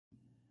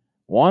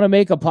Want to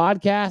make a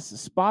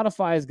podcast?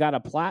 Spotify has got a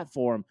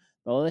platform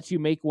that lets you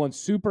make one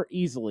super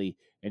easily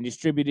and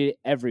distribute it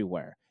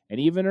everywhere and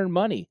even earn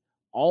money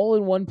all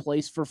in one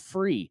place for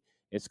free.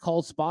 It's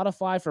called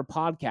Spotify for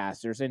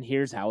Podcasters, and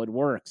here's how it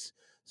works.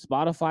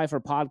 Spotify for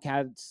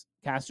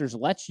Podcasters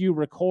lets you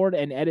record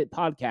and edit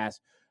podcasts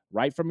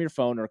right from your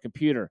phone or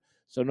computer.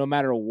 So no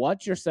matter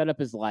what your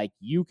setup is like,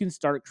 you can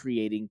start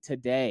creating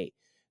today.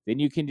 Then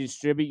you can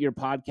distribute your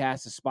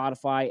podcast to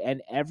Spotify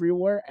and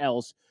everywhere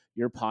else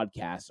your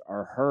podcasts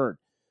are heard.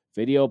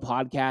 Video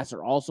podcasts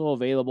are also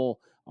available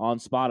on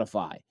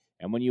Spotify.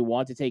 And when you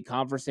want to take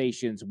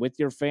conversations with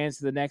your fans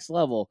to the next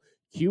level,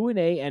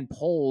 Q&A and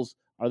polls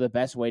are the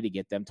best way to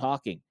get them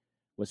talking.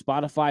 With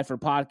Spotify for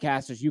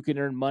Podcasters, you can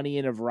earn money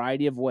in a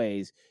variety of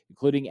ways,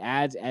 including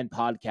ads and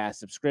podcast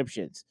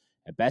subscriptions.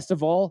 And best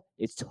of all,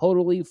 it's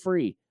totally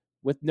free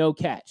with no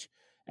catch.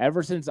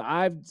 Ever since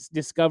I've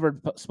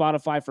discovered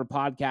Spotify for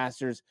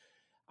Podcasters,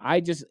 I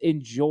just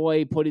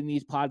enjoy putting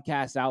these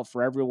podcasts out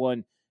for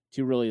everyone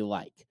to really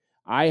like.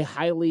 I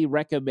highly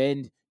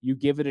recommend you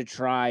give it a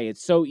try.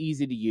 It's so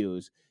easy to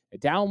use.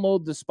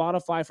 Download the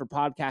Spotify for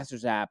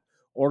Podcasters app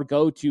or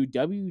go to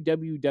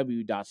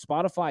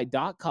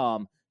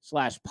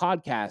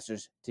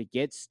www.spotify.com/podcasters to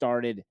get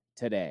started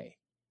today.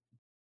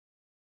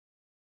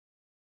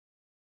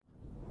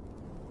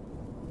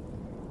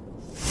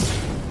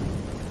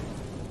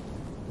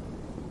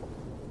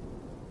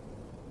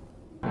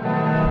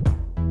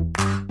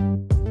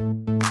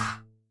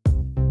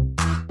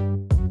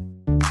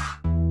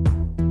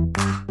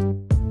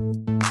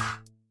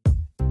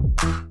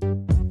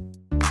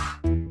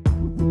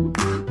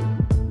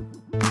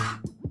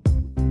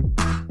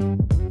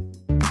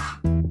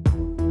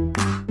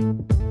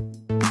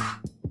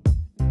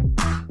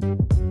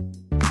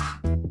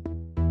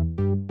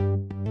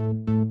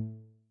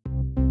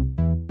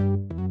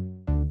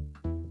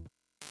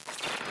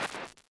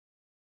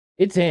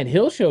 It's Ant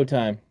Hill show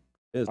time.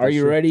 Are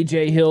you ready,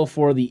 Jay Hill,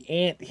 for the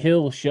Ant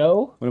Hill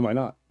show? When am I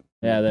not?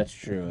 Yeah, that's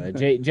true.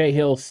 Jay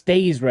Hill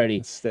stays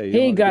ready. He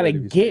ain't got to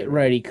get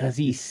ready because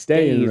he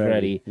stays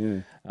ready.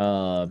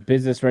 Yeah.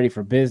 Business ready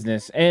for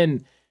business.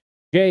 And,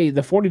 Jay,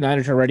 the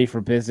 49ers are ready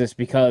for business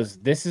because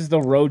this is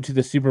the road to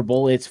the Super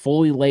Bowl. It's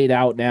fully laid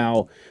out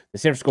now. The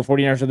San Francisco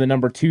 49ers are the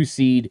number 2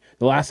 seed.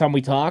 The last time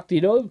we talked,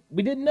 we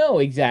didn't know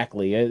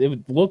exactly. It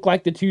would look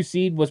like the 2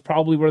 seed was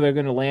probably where they're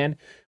going to land.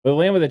 But they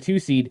land with a 2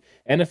 seed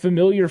and a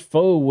familiar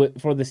foe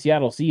for the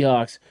Seattle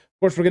Seahawks. Of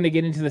course, we're going to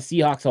get into the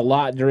Seahawks a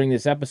lot during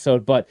this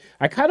episode, but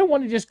I kind of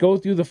want to just go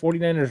through the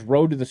 49ers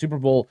road to the Super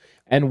Bowl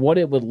and what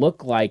it would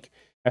look like.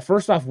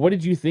 First off, what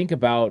did you think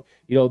about,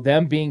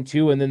 them being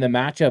 2 and then the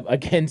matchup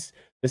against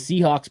the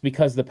Seahawks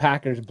because the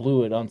Packers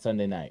blew it on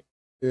Sunday night?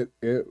 It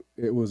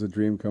was a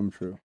dream come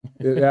true.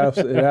 It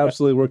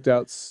absolutely worked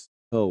out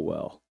so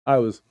well.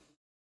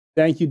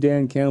 Thank you,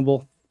 Dan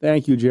Campbell.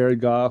 Thank you, Jared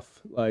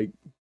Goff.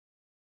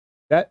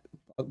 That,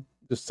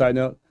 just side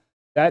note,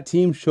 that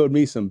team showed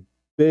me some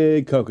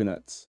big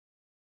coconuts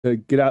to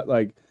get out,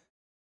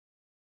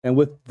 and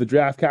with the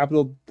draft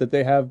capital that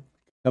they have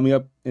coming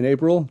up in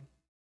April,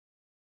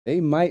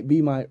 they might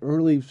be my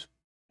early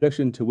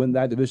prediction to win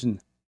that division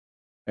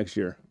next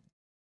year.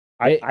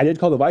 I did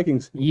call the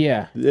Vikings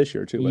this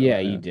year, too. Yeah,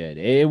 you did.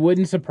 It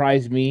wouldn't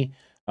surprise me.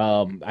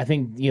 I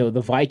think,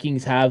 the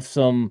Vikings have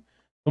some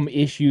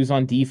issues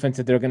on defense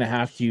that they're going to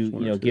have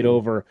to, get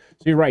over.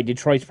 So you're right.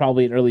 Detroit's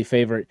probably an early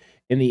favorite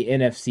in the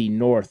NFC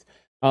North.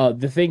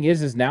 The thing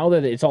is now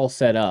that it's all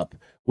set up,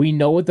 we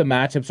know what the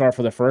matchups are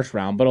for the first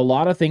round, but a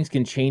lot of things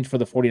can change for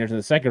the 49ers in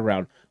the second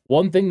round.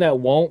 One thing that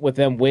won't with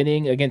them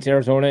winning against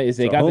Arizona is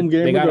they got a home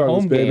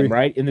game,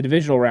 right, in the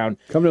divisional round.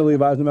 Come to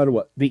Levi's no matter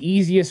what. The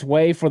easiest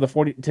way for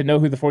to know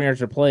who the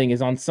 49ers are playing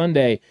is on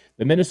Sunday.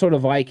 The Minnesota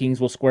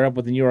Vikings will square up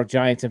with the New York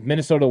Giants. If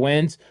Minnesota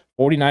wins,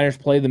 49ers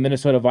play the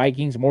Minnesota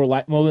Vikings more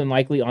than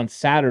likely on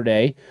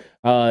Saturday.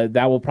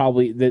 That will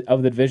probably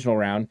of the divisional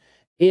round.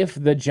 If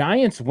the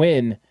Giants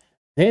win,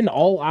 then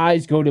all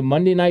eyes go to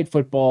Monday Night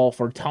Football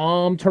for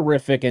Tom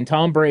Terrific and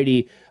Tom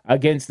Brady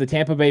against the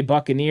Tampa Bay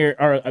Buccaneers,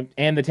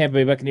 and the Tampa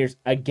Bay Buccaneers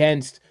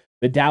against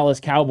the Dallas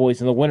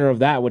Cowboys, and the winner of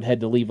that would head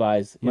to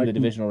Levi's in the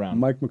divisional round.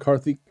 Mike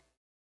McCarthy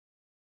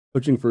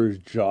pushing for his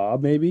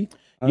job, maybe.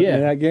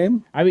 In that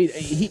game. I mean,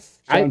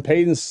 Sean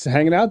Payton's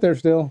hanging out there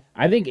still.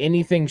 I think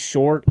anything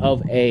short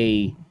of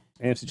a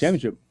NFC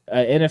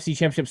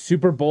Championship,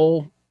 Super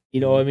Bowl,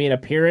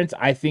 appearance,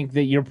 I think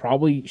that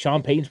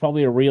Sean Payton's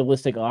probably a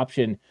realistic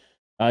option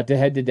to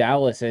head to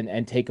Dallas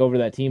and take over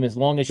that team as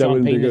long as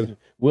Sean Payton is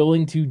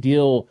willing to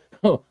deal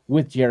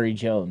with Jerry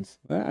Jones.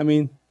 I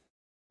mean,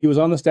 he was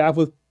on the staff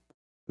with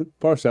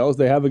Parcells.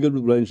 They have a good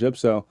relationship,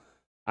 so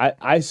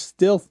I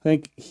still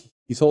think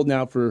he's holding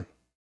out for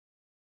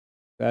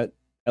that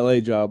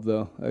LA job,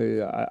 though.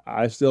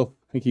 I still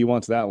think he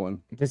wants that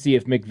one. To see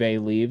if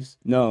McVay leaves?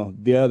 No,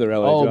 the other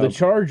LA job. Oh, the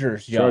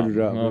Chargers job.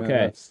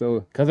 Okay.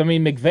 Because,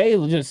 McVay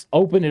will just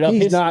open it up.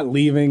 He's not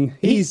leaving.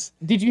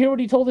 Did you hear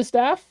what he told his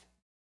staff?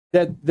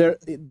 That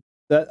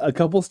a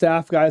couple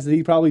staff guys that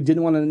he probably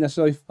didn't want to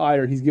necessarily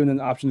fire, he's given an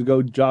option to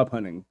go job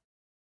hunting.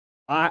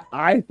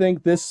 I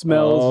think this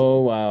smells.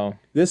 Oh wow.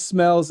 This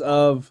smells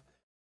of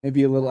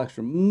maybe a little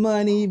extra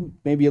money,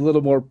 maybe a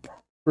little more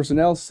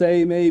personnel.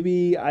 Say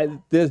maybe I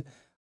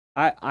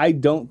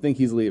don't think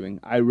he's leaving.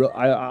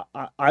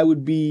 I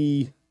would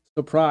be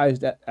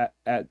surprised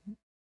at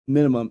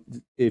minimum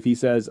if he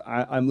says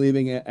I'm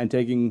leaving and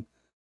taking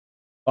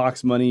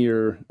Fox money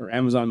or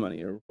Amazon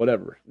money or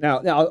whatever. Now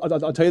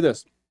I'll tell you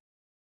this.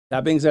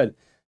 That being said,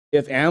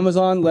 if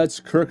Amazon lets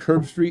Kirk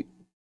Herbstreit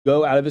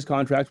go out of his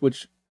contract,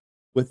 which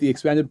with the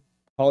expanded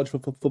college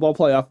football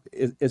playoff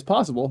is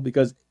possible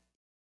because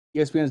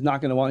ESPN is not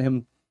going to want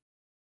him,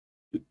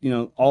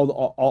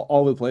 all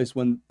over the place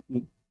when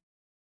the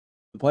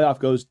playoff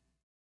goes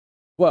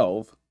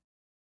 12.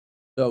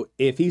 So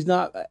if he's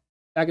not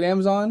back at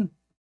Amazon,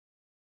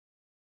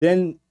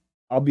 then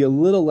I'll be a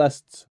little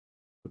less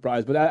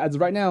surprised. But as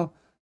of right now,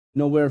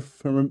 nowhere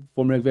for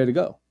McVay to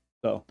go.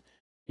 So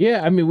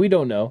yeah, I mean, we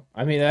don't know.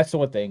 I mean, that's the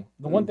one thing.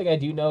 The one thing I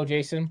do know,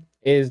 Jason,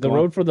 is the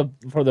road for the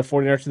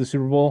 49ers to the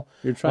Super Bowl.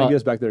 You're trying to get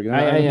us back there again.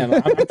 I am.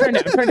 I'm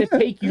trying to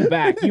take you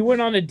back. You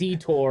went on a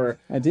detour.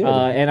 I did.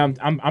 And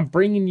I'm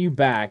bringing you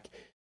back.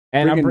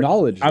 And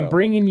I'm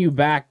bringing you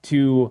back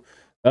to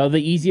the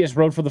easiest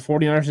road for the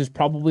 49ers is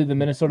probably the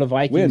Minnesota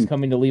Vikings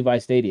coming to Levi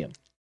Stadium.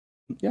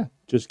 Yeah,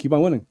 just keep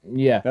on winning.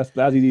 Yeah. That's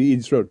the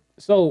easiest road.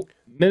 So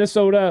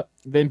Minnesota,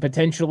 then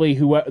potentially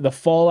the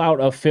fallout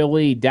of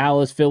Philly,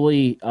 Dallas,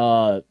 Philly,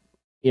 and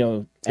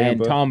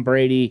Tom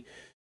Brady.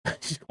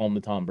 Just call them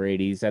the Tom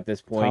Brady's at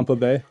this point. Tampa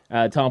Bay.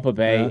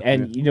 Yeah,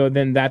 and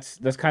then that's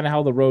kind of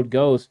how the road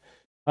goes.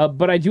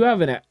 But I do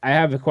have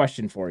a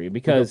question for you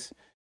because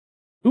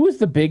who is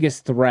the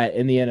biggest threat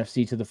in the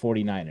NFC to the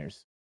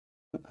 49ers?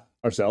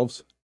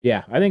 Ourselves.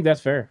 Yeah, I think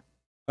that's fair.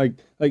 Like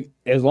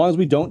as long as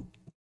we don't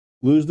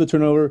lose the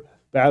turnover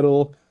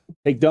battle,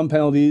 take dumb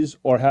penalties,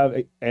 or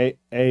have a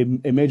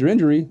major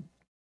injury,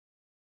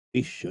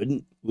 we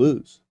shouldn't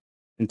lose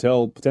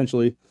until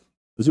potentially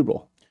the Super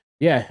Bowl.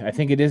 Yeah, I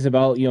think it is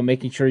about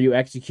making sure you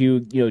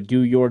execute,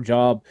 do your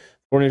job.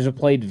 49ers have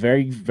played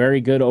very,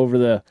 very good over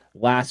the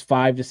last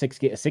 5 to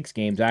 6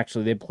 games.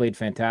 Actually, they played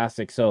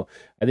fantastic. So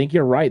I think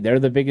you're right. They're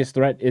the biggest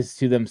threat is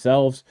to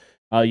themselves.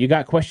 You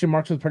got question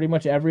marks with pretty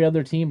much every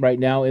other team right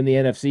now in the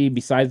NFC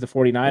besides the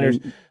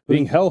 49ers.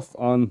 Putting health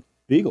on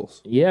the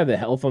Eagles. Yeah, the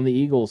health on the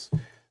Eagles.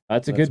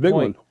 That's a good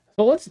point.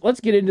 One. So let's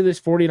get into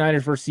this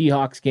 49ers versus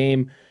Seahawks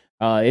game.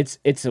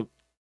 It's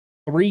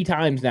 3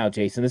 times now,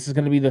 Jason. This is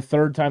going to be the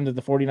 3rd time that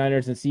the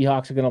 49ers and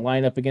Seahawks are going to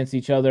line up against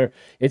each other.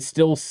 It's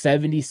still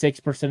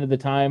 76% of the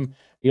time,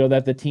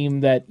 that the team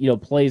that,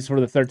 plays for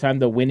the 3rd time,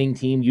 the winning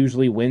team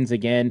usually wins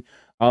again.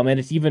 And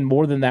it's even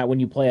more than that when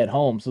you play at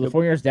home. So the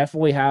 49ers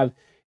definitely have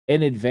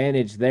an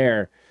advantage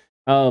there.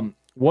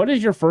 What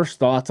is your first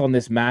thoughts on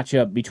this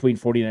matchup between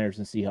 49ers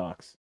and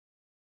Seahawks?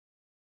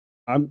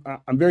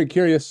 I'm very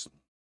curious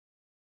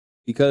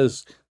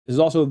because this is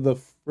also the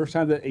first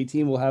time that a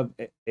team will have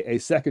a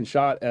second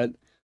shot at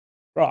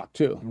Brock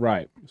too.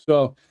 Right.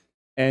 So,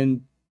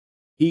 and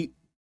he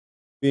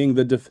being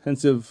the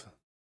defensive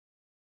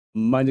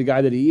minded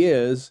guy that he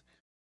is,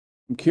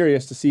 I'm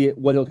curious to see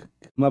what he'll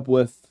come up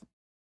with,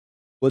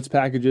 blitz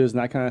packages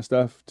and that kind of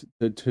stuff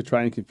to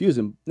try and confuse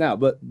him. Now,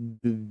 but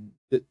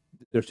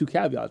there's 2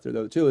 caveats there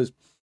though too. Is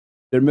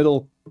their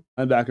middle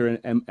linebacker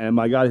and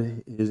my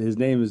God, his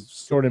name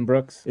is Jordan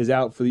Brooks is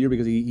out for the year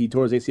because he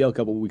tore his ACL a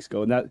couple of weeks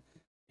ago, and that.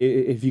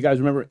 If you guys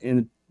remember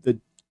in the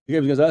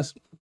games against us,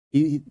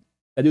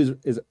 that dude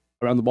is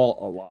around the ball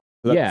a lot.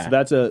 So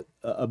that's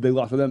a big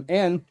loss for them.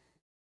 And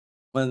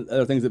one of the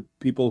other things that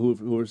people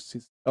who are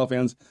Seattle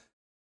fans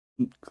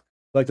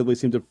collectively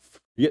seem to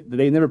forget that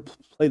they never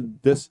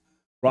played this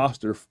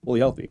roster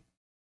fully healthy.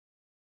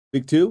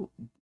 Week 2,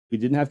 we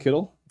didn't have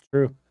Kittle.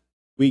 True.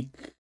 Week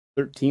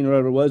 13 or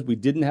whatever it was, we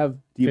didn't have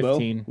Debo.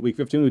 15. Week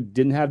 15, we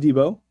didn't have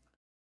Debo.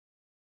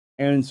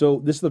 And so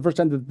this is the first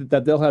time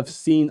that they'll have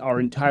seen our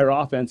entire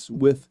offense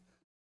with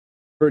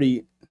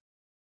Purdy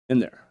in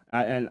there.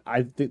 And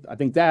I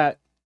think that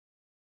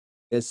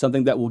is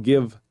something that will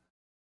give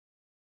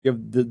the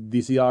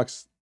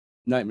Seahawks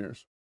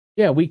nightmares.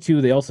 Yeah, week 2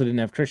 they also didn't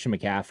have Christian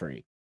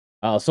McCaffrey.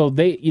 So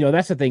they,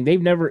 that's the thing.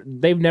 They've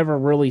never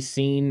really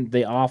seen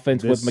the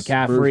offense with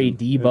McCaffrey,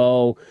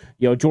 Debo.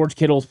 Yeah. George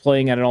Kittle's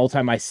playing at an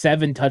all-time high,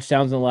 7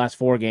 touchdowns in the last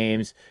 4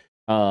 games.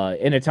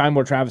 In a time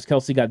where Travis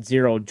Kelce got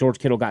 0, George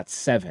Kittle got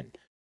 7.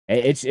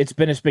 It's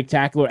been a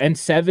spectacular, and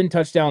 7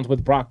 touchdowns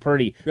with Brock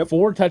Purdy. Yep.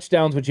 4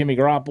 touchdowns with Jimmy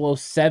Garoppolo,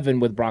 7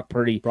 with Brock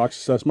Purdy.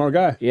 Brock's a smart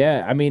guy.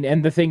 Yeah, I mean,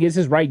 and the thing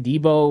is right,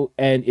 Debo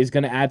and is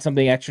going to add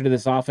something extra to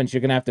this offense.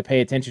 You're going to have to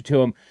pay attention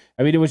to him.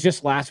 I mean, it was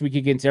just last week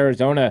against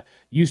Arizona.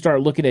 You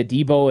start looking at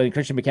Debo and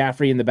Christian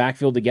McCaffrey in the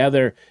backfield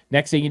together.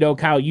 Next thing you know,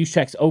 Kyle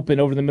Juszczyk's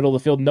open over the middle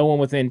of the field, no one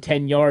within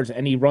 10 yards,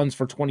 and he runs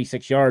for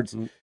 26 yards.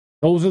 Mm-hmm.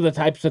 Those are the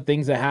types of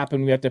things that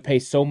happen. We have to pay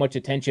so much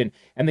attention.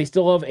 And they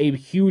still have a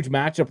huge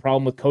matchup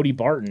problem with Cody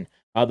Barton,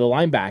 the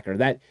linebacker.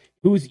 That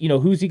who's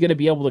he going to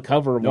be able to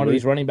cover one of Nobody.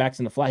 these running backs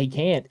in the flat? He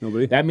can't.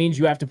 Nobody. That means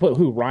you have to put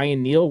who?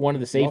 Ryan Neal, one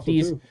of the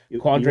safeties,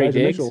 Quandre Elijah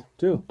Diggs. Mitchell,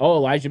 too. Oh,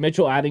 Elijah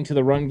Mitchell adding to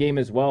the run game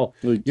as well.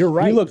 You're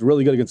right. He looked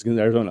really good against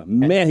Arizona.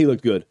 Man, he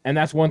looked good. And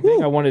that's one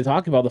thing I wanted to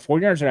talk about. The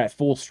 49ers are at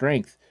full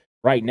strength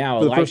right now.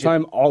 For the first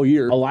time all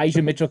year.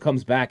 Elijah Mitchell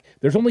comes back.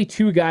 There's only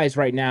 2 guys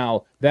right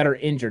now that are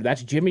injured.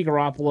 That's Jimmy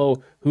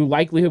Garoppolo, who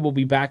likelihood will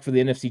be back for the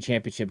NFC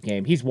Championship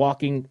game. He's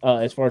walking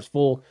as far as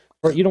full.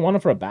 You don't want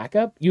him for a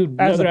backup? You'd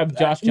rather have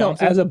Josh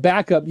Johnson? No, as a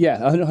backup, yeah,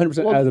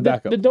 100% as a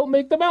backup. Don't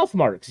make the mouth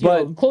marks.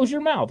 Close your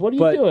mouth. What are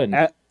you doing?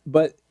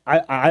 But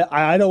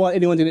I don't want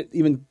anyone to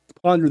even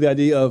ponder the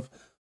idea of,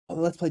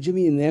 let's play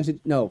Jimmy in the NFC.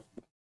 No.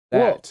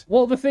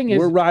 Well, the thing is,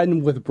 we're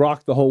riding with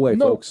Brock the whole way,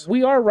 folks.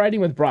 We are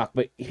riding with Brock,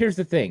 but here's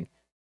the thing.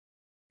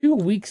 2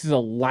 weeks is a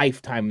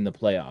lifetime in the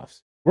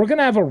playoffs. We're going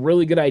to have a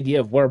really good idea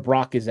of where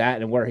Brock is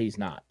at and where he's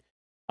not.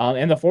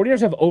 And the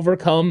 49ers have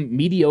overcome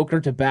mediocre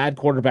to bad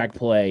quarterback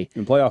play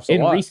in playoffs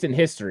in recent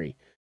history.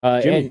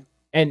 And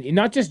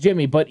not just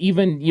Jimmy, but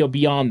even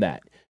beyond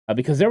that.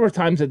 Because there were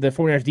times that the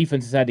 49ers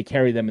defenses had to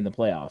carry them in the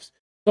playoffs.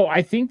 So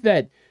I think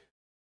that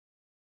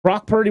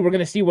Brock Purdy, we're going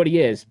to see what he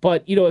is.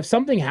 But, if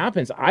something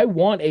happens, I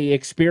want a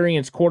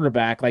experienced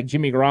quarterback like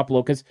Jimmy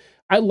Garoppolo, because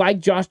I like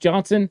Josh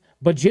Johnson,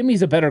 but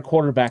Jimmy's a better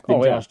quarterback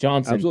than Josh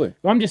Johnson. Absolutely.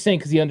 I'm just saying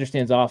because he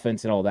understands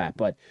offense and all that.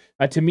 But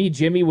to me,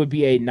 Jimmy would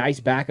be a nice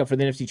backup for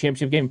the NFC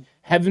Championship game.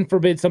 Heaven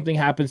forbid something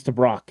happens to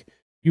Brock.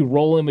 You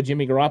roll in with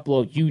Jimmy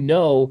Garoppolo,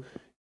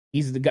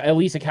 he's the guy, at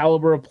least a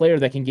caliber of player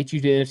that can get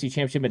you to the NFC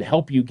Championship and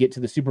help you get to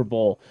the Super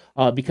Bowl,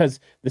 because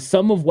the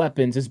sum of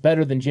weapons is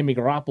better than Jimmy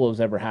Garoppolo's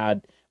ever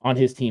had on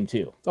his team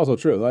too. It's also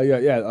true.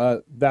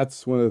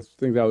 That's one of the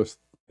things I was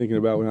thinking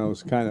about when I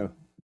was kind of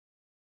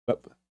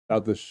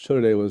about the show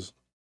today was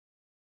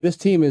this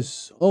team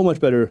is so much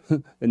better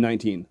than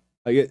 19.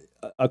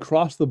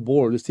 Across the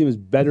board, this team is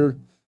better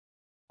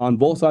on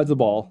both sides of the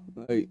ball,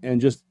 and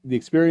just the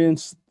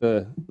experience,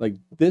 that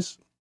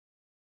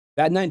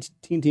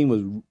 19 team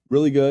was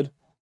really good.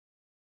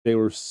 They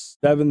were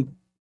 7-13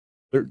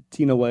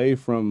 away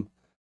from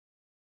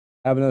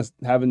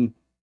having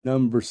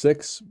number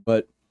 6,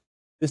 but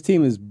this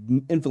team is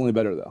infinitely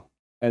better though,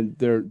 and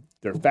they're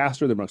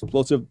faster, they're more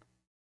explosive,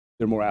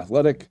 they're more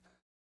athletic,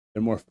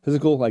 they're more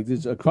physical. Like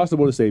this, across the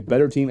board, it's a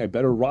better team, a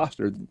better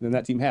roster than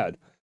that team had.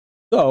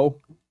 So,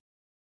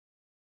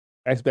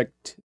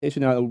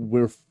 expectation now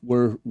that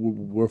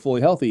we're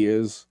fully healthy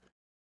is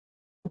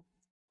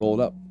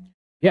rolled up.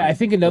 Yeah, I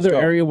think another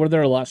area where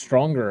they're a lot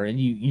stronger, and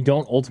you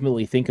don't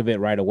ultimately think of it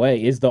right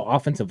away, is the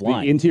offensive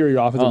line. The interior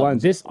offensive line.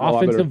 This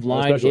offensive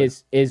line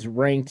is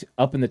ranked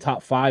up in the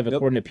top 5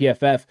 according to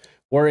PFF,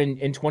 where in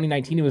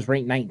 2019 it was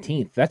ranked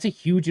 19th. That's a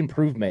huge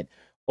improvement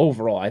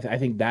overall. I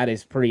think that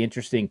is pretty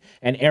interesting.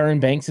 And Aaron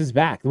Banks is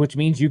back, which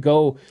means you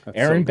go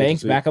Aaron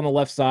Banks back on the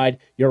left side.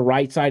 Your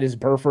right side is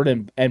Burford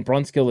and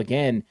Brunskill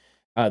again.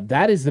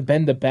 That has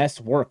been the best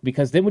work,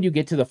 because then when you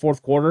get to the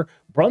fourth quarter,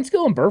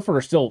 Brunskill and Burford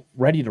are still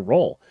ready to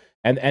roll.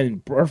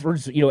 And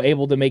Burford's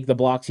able to make the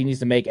blocks he needs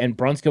to make, and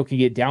Brunskill can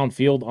get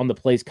downfield on the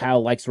plays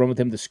Kyle likes to run with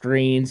him, the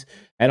screens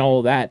and all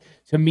of that.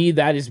 To me,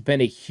 that has been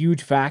a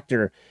huge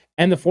factor.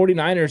 And the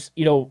 49ers,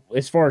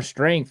 as far as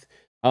strength,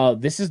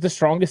 this is the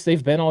strongest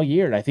they've been all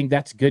year. And I think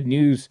that's good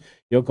news.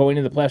 Going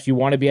into the playoffs, you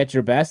want to be at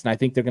your best, and I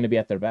think they're going to be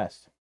at their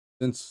best.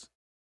 Since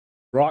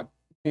Brock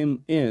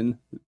came in,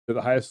 they're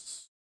the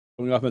highest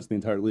scoring offense in the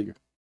entire league.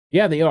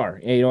 Yeah, they are.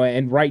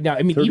 And right now,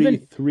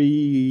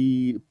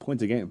 33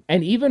 points a game.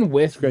 And even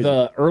with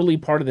the early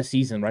part of the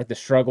season, right, the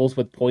struggles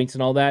with points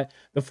and all that,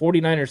 the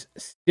 49ers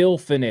still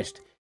finished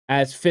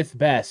as 5th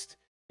best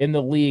in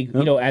the league,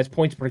 as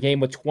points per game,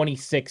 with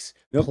 26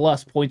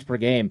 plus points per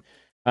game.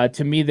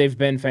 To me, they've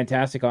been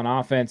fantastic on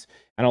offense,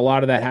 and a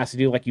lot of that has to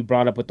do, like you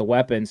brought up, with the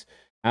weapons.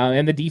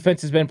 And the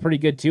defense has been pretty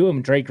good, too.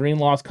 And Drake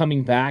Greenlaw's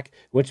coming back,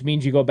 which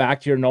means you go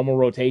back to your normal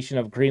rotation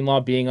of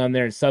Greenlaw being on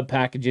there in sub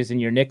packages and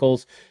your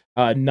nickels.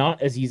 Not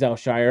Azeez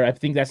Al-Shire. I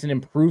think that's an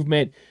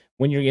improvement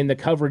when you're in the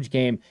coverage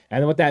game.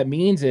 And what that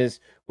means is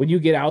when you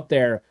get out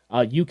there,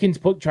 you can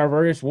put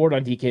Charvarius Ward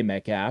on DK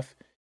Metcalf,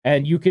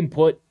 and you can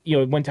put,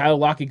 when Tyler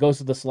Lockett goes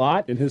to the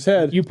slot, in his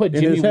head, you put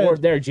Jimmy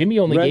Ward there. Jimmy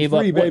only gave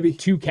up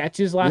 2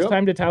 catches last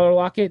time to Tyler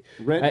Lockett.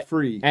 Rent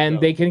free. And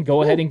they can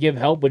go ahead and give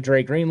help with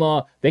Drake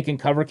Greenlaw. They can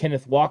cover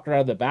Kenneth Walker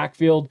out of the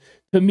backfield.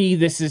 To me,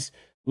 the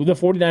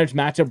 49ers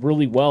match up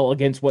really well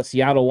against what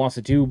Seattle wants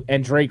to do,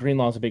 and Drake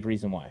Greenlaw is a big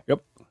reason why.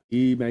 Yep.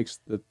 He makes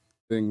the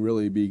thing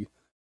really be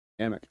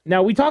dynamic.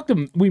 Now, we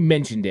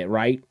mentioned it,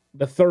 right?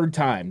 The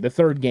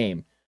third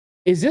game.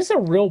 Is this a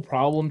real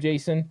problem,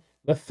 Jason?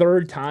 The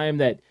third time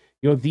that,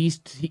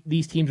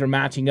 these teams are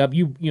matching up.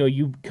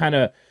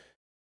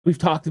 We've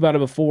talked about it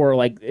before.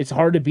 Like, it's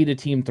hard to beat a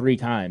team 3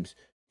 times.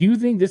 Do you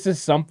think this is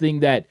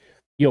something that,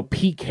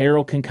 Pete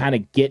Carroll can kind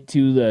of get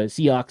to the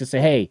Seahawks to say,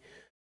 hey,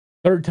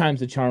 third time's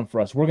the charm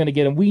for us. We're going to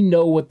get them. We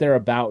know what they're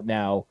about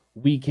now.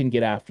 We can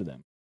get after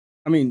them.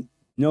 I mean,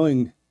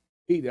 knowing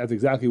that's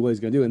exactly what he's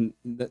going to do, and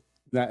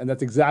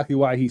that's exactly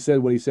why he said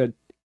what he said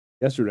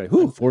yesterday.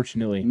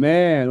 Unfortunately, we're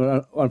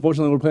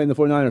playing the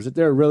 49ers.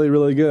 They're really,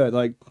 really good.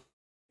 Like,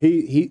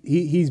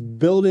 he's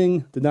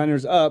building the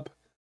Niners up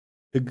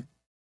to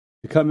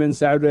come in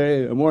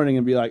Saturday morning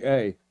and be like,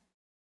 hey,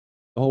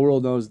 the whole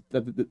world knows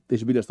that they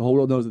should beat us. The whole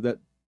world knows that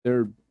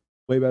they're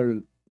way better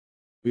than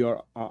we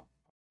are on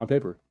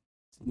paper.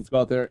 Let's go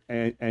out there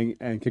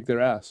and kick their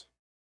ass.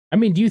 I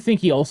mean, do you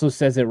think he also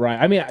says it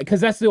right? I mean, because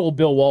that's the old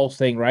Bill Walsh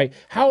thing, right?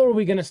 How are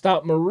we going to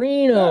stop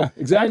Marino? Yeah,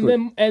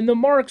 exactly. And the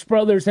Marks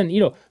brothers, and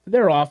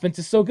their offense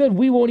is so good,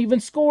 we won't even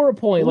score a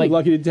point. We're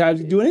lucky to have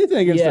to do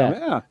anything against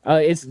them. Yeah,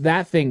 it's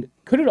that thing.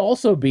 Could it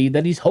also be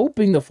that he's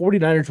hoping the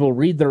 49ers will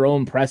read their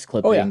own press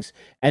clippings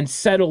and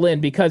settle in?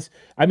 Because,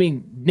 I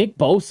mean, Nick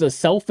Bosa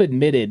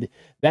self-admitted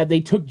that they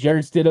took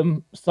Jarrett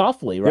Stidham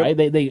softly, right?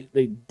 Yep.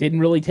 They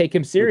didn't really take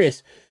him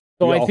serious.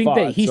 So I think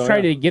that he's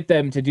trying to get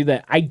them to do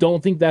that. I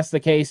don't think that's the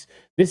case.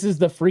 This is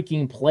the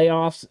freaking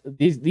playoffs.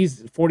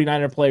 These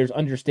 49er players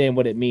understand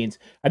what it means.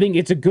 I think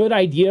it's a good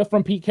idea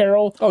from Pete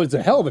Carroll. Oh, it's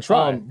a hell of a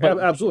try. But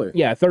absolutely.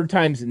 Yeah, third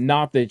time's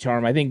not the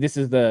charm. I think this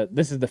is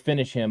the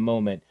finish him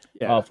moment.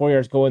 Yeah.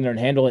 49ers go in there and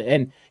handle it,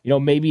 and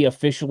maybe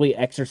officially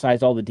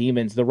exercise all the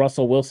demons. The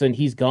Russell Wilson,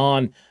 he's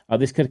gone.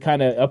 This could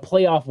kind of a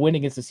playoff win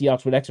against the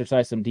Seahawks would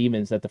exercise some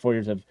demons that the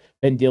 49ers have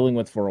been dealing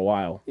with for a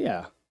while.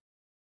 Yeah.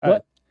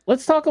 But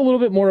let's talk a little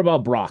bit more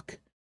about Brock,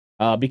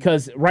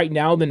 because right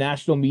now the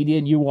national media,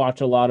 and you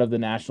watch a lot of the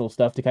national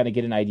stuff to kind of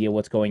get an idea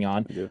what's going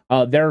on.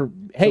 They're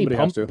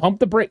pump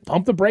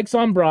the brakes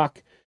on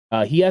Brock.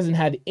 He hasn't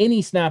had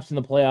any snaps in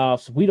the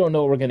playoffs. We don't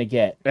know what we're going to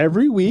get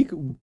every week,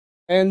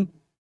 and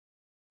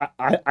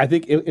I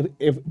think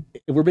if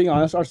we're being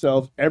honest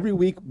ourselves, every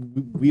week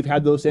we've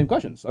had those same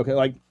questions. Okay,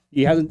 like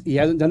he hasn't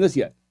done this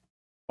yet.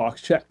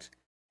 Box checked.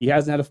 He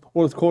hasn't had a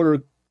fourth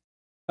quarter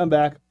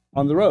comeback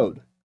on the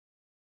road.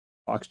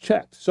 Box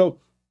checked. So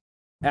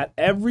at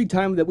every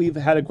time that we've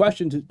had a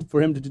question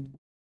for him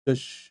to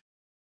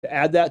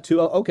add that to,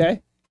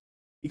 okay,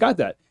 he got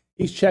that.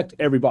 He's checked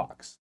every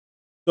box.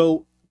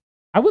 So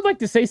I would like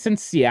to say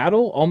since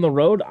Seattle on the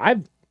road,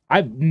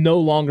 I've no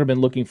longer been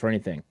looking for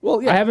anything.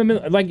 Well, yeah. I haven't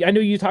been, like, I know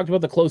you talked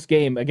about the close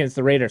game against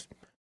the Raiders.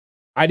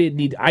 I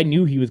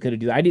knew he was going to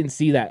do that. I didn't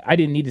see that. I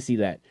didn't need to see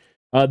that.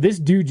 This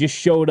dude just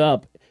showed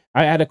up.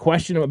 I had a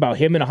question about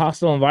him in a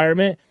hostile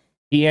environment.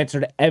 He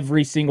answered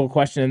every single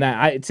question in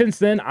that. Since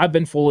then, I've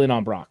been full in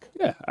on Brock.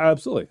 Yeah,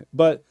 absolutely.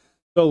 But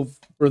so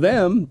for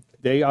them,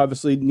 they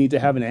obviously need to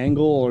have an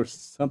angle or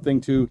something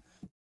to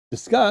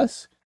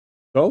discuss.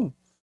 So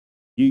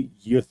you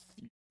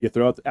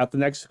throw out the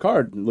next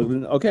card.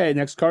 Okay,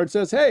 next card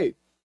says, hey,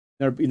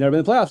 you've never been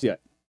in the playoffs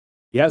yet.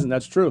 He hasn't.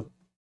 That's true.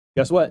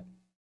 Guess what?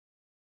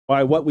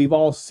 By what we've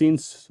all seen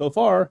so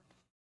far,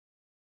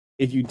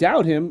 if you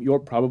doubt him, you're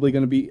probably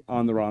going to be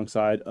on the wrong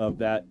side of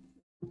that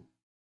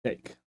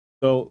take.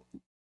 So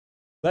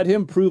let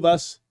him prove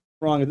us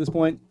wrong at this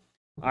point.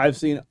 I've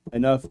seen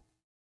enough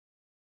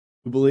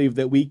to believe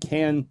that we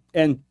can.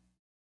 And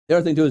the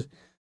other thing, too, is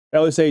I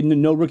always say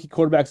no rookie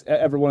quarterbacks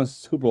ever won a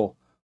Super Bowl.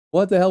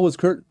 What the hell was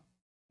Kurt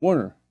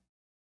Warner?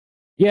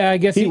 Yeah, I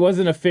guess he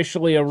wasn't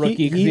officially a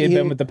rookie because he had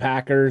been with the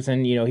Packers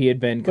and, he had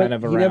been kind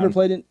of around. He never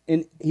played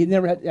he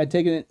never had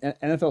taken an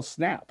NFL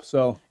snap.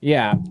 So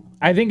yeah,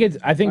 I think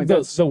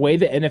the way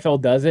the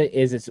NFL does it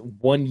is it's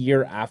 1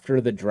 year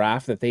after the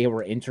draft that they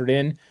were entered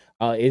in.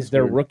 Is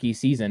their rookie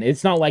season.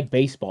 It's not like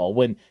baseball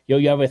when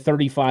you have a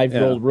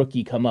 35-year-old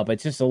rookie come up.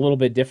 It's just a little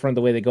bit different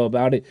the way they go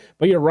about it.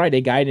 But you're right.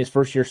 A guy in his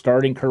first year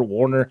starting, Kurt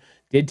Warner,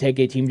 did take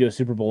a team to a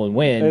Super Bowl and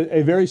win.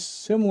 A very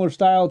similar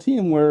style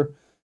team where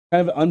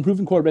kind of an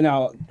unproven quarterback.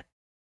 Now,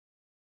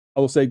 I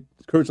will say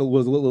Kurt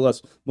was a little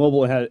less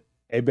mobile and had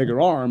a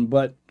bigger arm,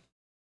 but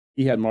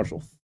he had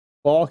Marshall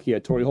Faulk, he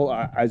had Torrey Holt,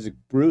 Isaac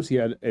Bruce, he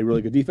had a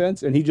really good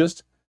defense, and he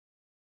just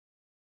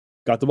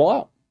got the ball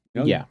out.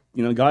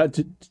 Got it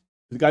to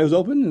the guy who's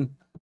open,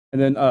 and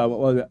then what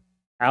was it?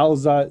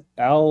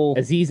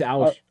 Aziz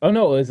Al. Oh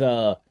no, it was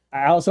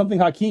Al something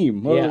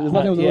Hakeem. His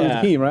name was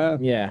Hakeem,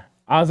 right? Yeah,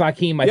 Oz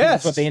Hakeem. I think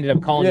that's what they ended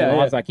up calling him,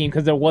 Oz Hakeem,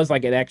 because there was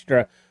like an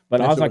extra. But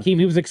Oz Hakeem,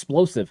 he was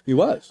explosive. He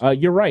was.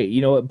 You're right.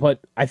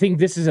 But I think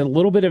this is a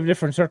little bit of a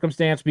different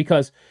circumstance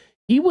because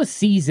he was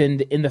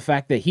seasoned in the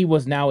fact that he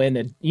was now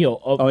in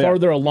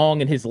farther along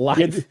in his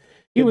life.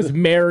 He was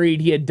married.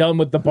 He had done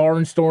with the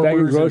barnstormers,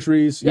 bagging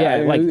groceries.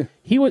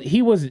 He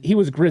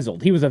was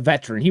grizzled. He was a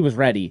veteran. He was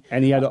ready,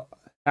 and he had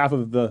half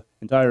of the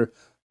entire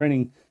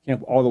training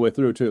camp all the way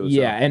through too. So.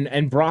 Yeah,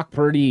 and Brock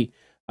Purdy,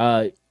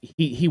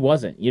 he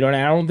wasn't. And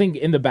I don't think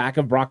in the back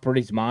of Brock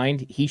Purdy's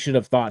mind he should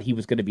have thought he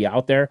was going to be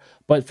out there.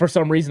 But for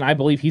some reason, I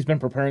believe he's been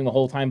preparing the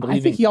whole time, believing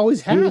I think he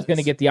always has. He was going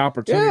to get the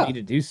opportunity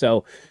to do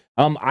so.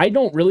 I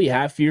don't really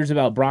have fears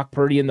about Brock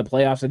Purdy in the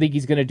playoffs. I think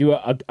he's going to do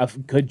a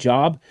good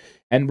job.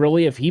 And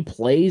really, if he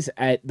plays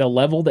at the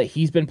level that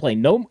he's been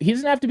playing, he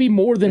doesn't have to be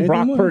more than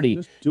Brock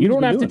Purdy. You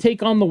don't have to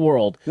take on the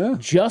world. Yeah.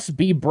 Just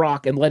be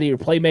Brock and let your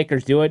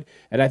playmakers do it.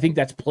 And I think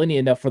that's plenty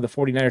enough for the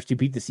 49ers to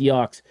beat the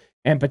Seahawks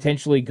and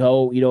potentially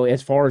go,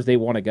 as far as they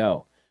want to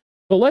go.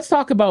 So let's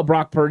talk about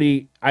Brock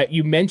Purdy.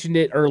 You mentioned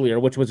it earlier,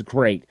 which was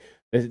great.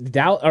 The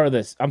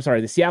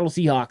Seattle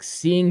Seahawks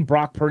seeing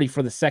Brock Purdy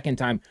for the second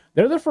time.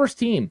 They're the first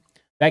team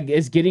that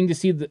is getting to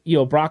see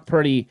Brock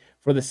Purdy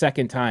for the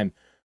second time.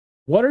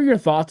 What are your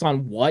thoughts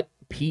on what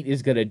Pete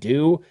is going to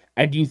do?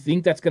 And do you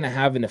think that's going to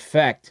have an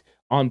effect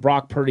on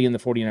Brock Purdy and the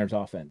 49ers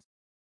offense?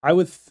 I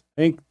would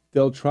think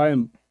they'll try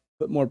and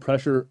put more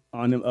pressure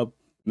on him up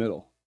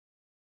middle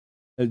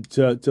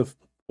to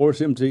force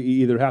him to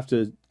either have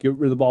to get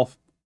rid of the ball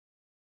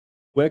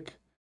quick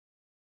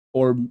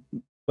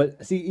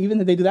but see, even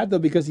if they do that though,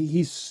 because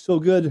he's so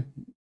good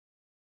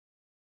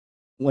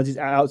once he's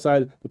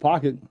outside the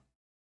pocket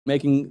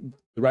making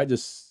the right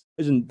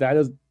decision,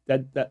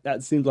 that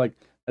seems like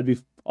that'd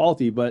be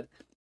faulty, but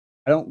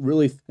I don't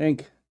really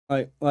think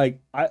like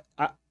I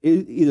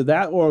either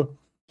that or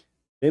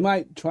they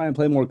might try and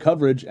play more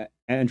coverage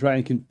and try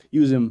and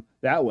confuse him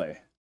that way.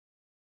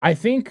 I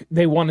think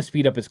they want to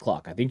speed up his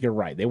clock. I think you're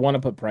right. They want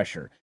to put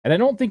pressure. And I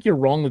don't think you're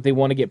wrong that they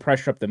want to get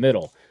pressure up the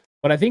middle.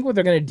 But I think what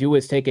they're going to do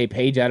is take a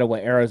page out of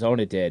what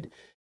Arizona did.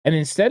 And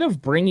instead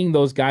of bringing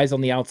those guys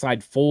on the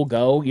outside full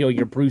go,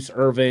 your Bruce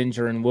Irvins,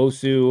 your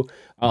Nwosu,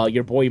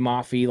 your boy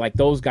Mafi, like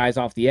those guys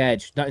off the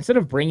edge, instead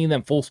of bringing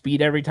them full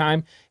speed every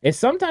time, is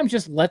sometimes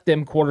just let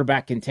them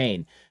quarterback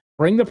contain.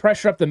 Bring the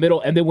pressure up the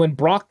middle, and then when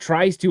Brock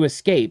tries to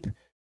escape,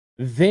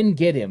 then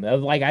get him,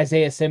 like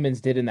Isaiah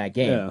Simmons did in that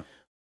game. Yeah.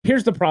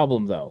 Here's the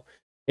problem, though.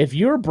 If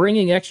you're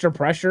bringing extra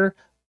pressure,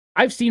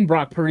 I've seen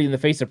Brock Purdy in the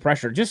face of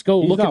pressure. Just go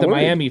look at the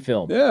Miami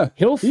film. Yeah,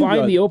 he'll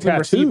find the open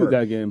receiver.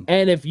 That game.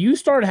 And if you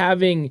start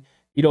having,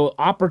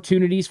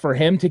 opportunities for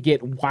him to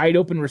get wide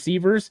open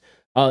receivers,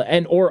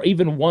 or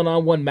even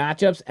one-on-one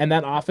matchups, and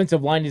that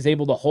offensive line is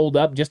able to hold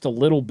up just a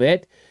little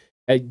bit,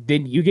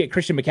 then you get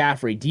Christian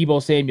McCaffrey,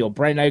 Deebo Samuel,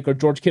 Brandon Ayuk, or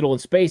George Kittle in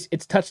space.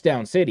 It's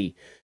touchdown city.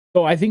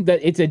 So I think that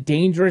it's a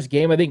dangerous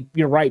game. I think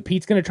you're right.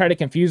 Pete's going to try to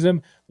confuse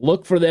them,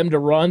 look for them to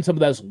run some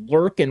of those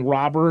lurk and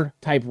robber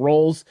type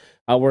roles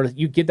where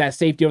you get that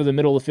safety over the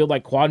middle of the field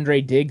like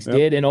Quandre Diggs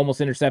did and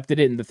almost intercepted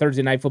it in the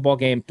Thursday night football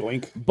game.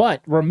 Doink.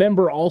 But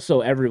remember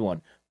also,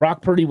 everyone,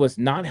 Brock Purdy was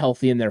not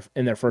healthy in their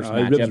first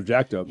matchup. His ribs were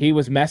jacked up. He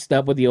was messed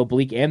up with the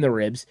oblique and the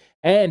ribs,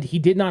 and he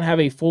did not have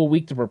a full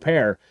week to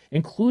prepare,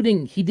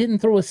 including he didn't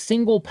throw a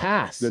single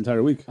pass the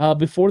entire week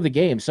before the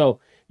game. So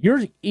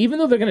even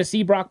though they're going to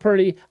see Brock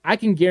Purdy, I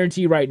can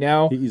guarantee you right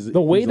now, the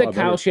way that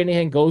Kyle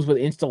Shanahan goes with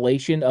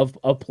installation of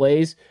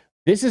plays,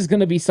 this is going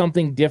to be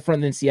something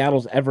different than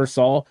Seattle's ever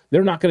saw.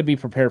 They're not going to be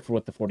prepared for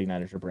what the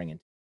 49ers are bringing.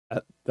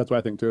 That's what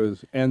I think too.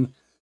 And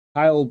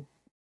Kyle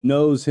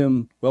knows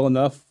him well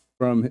enough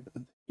from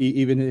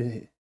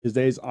even his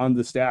days on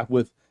the staff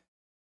with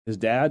his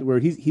dad, where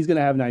he's going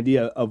to have an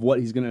idea of what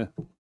he's going to.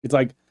 It's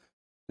like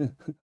the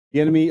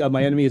enemy of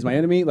my enemy is my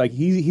enemy. Like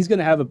he's going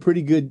to have a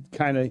pretty good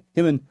kind of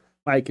him and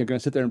Mike are going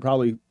to sit there and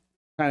probably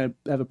kind of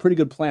have a pretty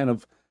good plan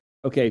of,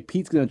 okay,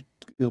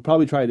 he'll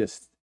probably try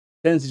this,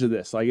 tendencies of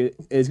this. Like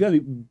it's going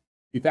to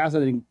be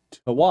fascinating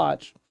to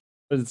watch,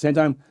 but at the same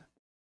time,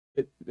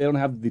 they don't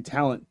have the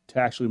talent to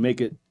actually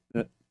make it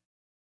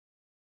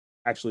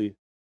actually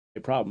a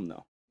problem,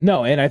 though.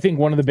 No, and I think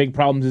one of the big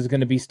problems is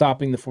going to be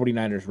stopping the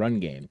 49ers run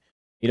game.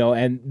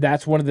 And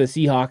that's one of the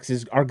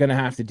Seahawks are going to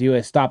have to do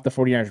is stop the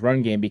 49ers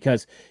run game,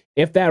 because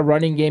if that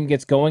running game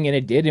gets going, and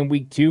it did in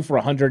week 2 for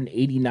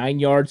 189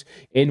 yards,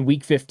 in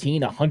week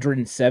 15,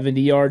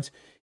 170 yards,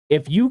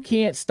 if you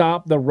can't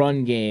stop the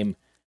run game,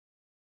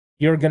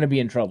 you're going to be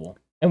in trouble.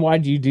 And why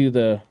do you do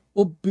the...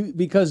 Well,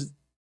 because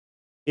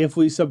if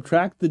we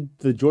subtract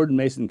the Jordan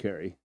Mason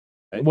carry...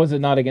 Right? Was it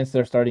not against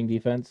their starting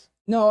defense?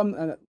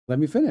 No, let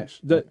me finish.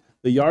 The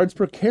yards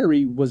per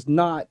carry was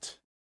not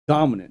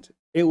dominant.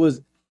 It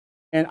was...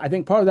 And I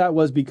think part of that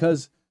was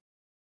because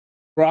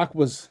Brock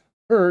was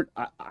hurt.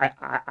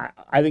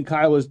 I think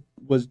Kyle was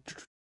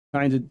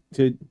trying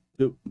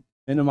to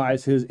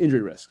minimize his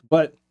injury risk.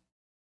 But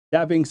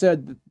that being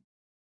said,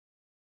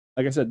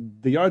 like I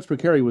said, the yards per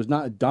carry was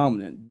not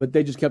dominant, but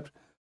they just kept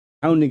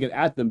pounding it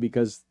at them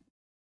because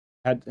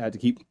had to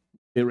keep,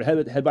 they were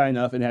head by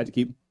enough and had to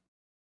keep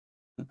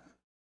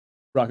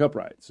Brock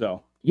upright.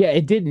 So yeah,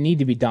 it didn't need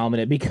to be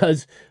dominant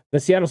because the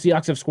Seattle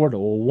Seahawks have scored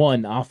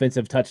one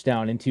offensive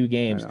touchdown in 2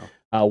 games.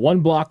 One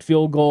blocked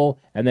field goal,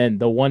 and then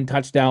the one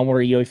touchdown where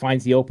he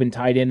finds the open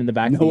tight end in the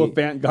back. Noah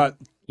Fant got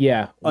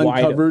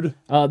uncovered.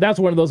 That's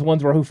one of those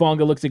ones where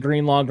Hufanga looks at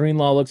Greenlaw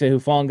looks at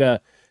Hufanga.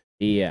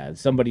 Yeah,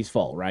 somebody's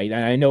fault, right?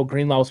 I know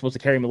Greenlaw was supposed to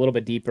carry him a little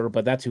bit deeper,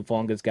 but that's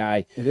Hufanga's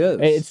guy. It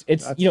is.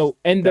 It's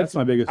and that's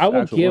my biggest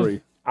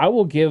worry. I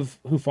will give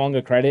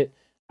Hufanga credit.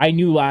 I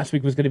knew last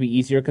week was going to be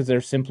easier because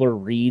there's simpler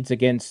reads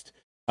against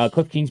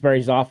Cliff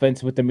Kingsbury's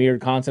offense with the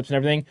mirrored concepts and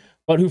everything,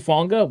 but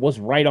Hufanga was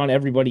right on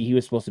everybody he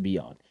was supposed to be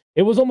on.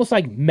 It was almost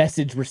like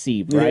message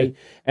received, right?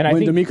 Yeah. And I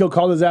think D'Amico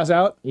called his ass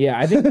out. Yeah,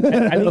 I think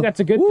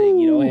that's a good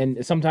thing,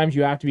 And sometimes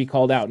you have to be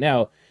called out.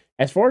 Now,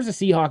 as far as the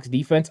Seahawks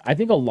defense, I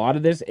think a lot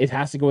of this, it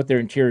has to go with their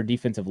interior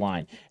defensive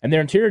line, and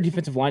their interior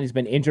defensive line has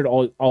been injured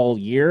all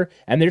year,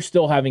 and they're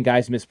still having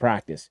guys miss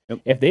practice.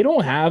 Yep. If they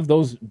don't have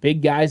those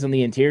big guys on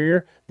the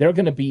interior, they're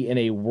going to be in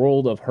a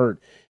world of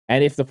hurt.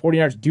 And if the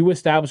 49ers do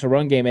establish a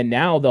run game, and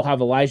now they'll have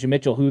Elijah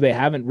Mitchell, who they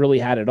haven't really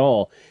had at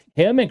all,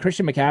 him and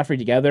Christian McCaffrey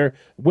together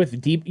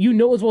with Deep, you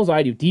know as well as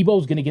I do,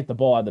 Debo's going to get the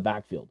ball out of the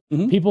backfield.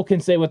 Mhm. People can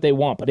say what they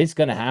want, but it's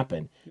going to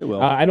happen. It will.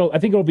 I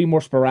think it'll be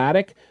more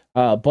sporadic,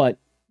 but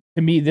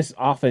to me, this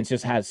offense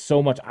just has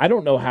so much. I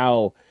don't know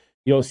how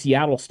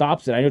Seattle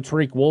stops it. I know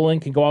Tariq Woolen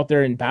can go out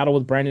there and battle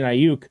with Brandon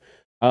Ayuk,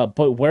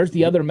 but where's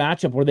the other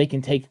matchup where they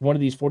can take one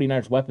of these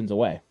 49ers weapons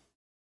away?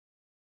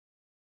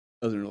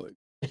 Doesn't really.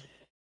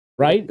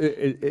 Right?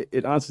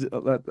 It honestly,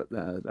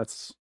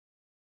 that's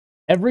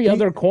every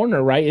other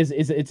corner, right? Is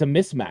it's a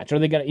mismatch. Are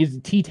they gonna? Is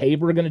T.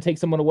 Tabor going to take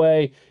someone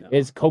away? No.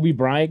 Is Kobe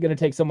Bryant going to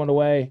take someone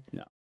away?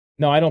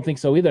 No, I don't think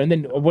so either. And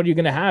then what are you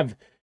going to have?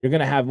 You're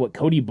going to have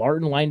Cody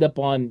Barton lined up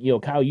on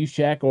Kyle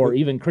Juszczyk or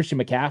even Christian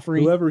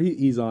McCaffrey. Whoever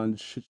he's on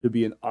should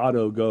be an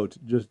auto go to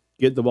just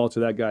get the ball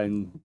to that guy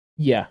and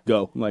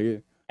go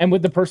like. And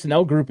with the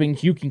personnel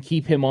groupings, you can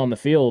keep him on the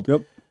field.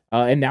 Yep.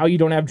 And now you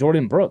don't have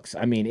Jordan Brooks.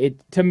 I mean,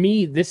 to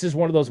me, this is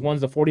one of those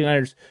ones the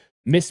 49ers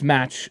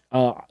mismatch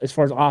as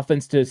far as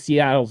offense to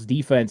Seattle's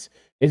defense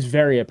is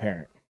very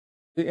apparent.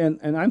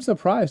 And I'm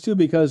surprised too,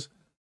 because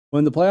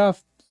when the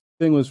playoff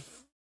thing was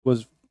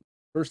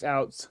first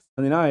out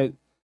Sunday night,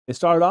 it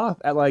started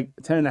off at like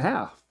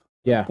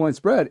 10.5 point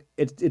spread.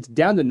 It's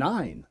down to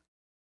 9.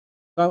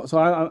 So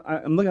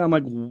I'm looking, I'm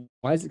like,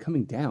 why is it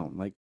coming down?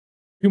 Like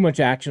too much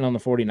action on the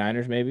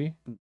 49ers, maybe.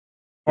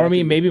 Or I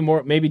mean,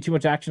 maybe too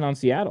much action on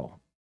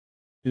Seattle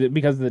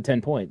because of the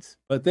 10 points.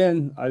 But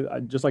then, I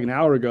just like an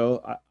hour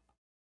ago,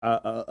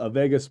 a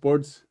Vegas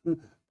sports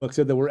book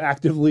said that we're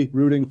actively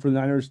rooting for the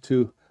Niners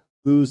to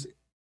lose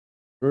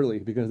early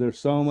because there's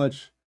so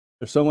much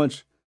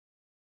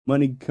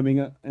money coming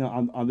up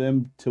on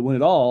them to win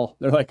it all.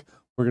 They're like,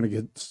 we're gonna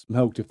get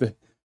smoked if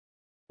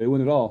they win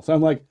it all. So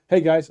I'm like,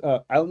 hey guys, I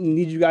don't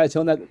need you guys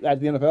telling that at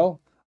the NFL.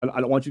 I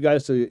don't want you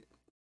guys to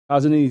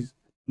cause any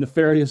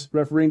nefarious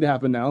refereeing to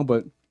happen now,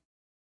 but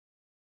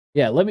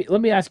yeah, let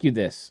me ask you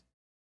this.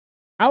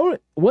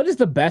 What is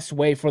the best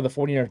way for the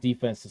 49ers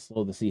defense to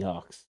slow the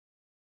Seahawks?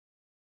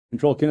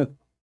 Control Kenneth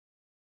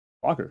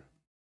Walker.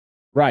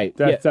 Right.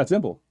 That's that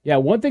simple. Yeah,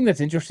 one thing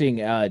that's interesting,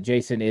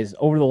 Jason, is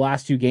over the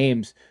last 2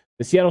 games,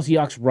 the Seattle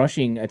Seahawks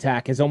rushing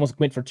attack has almost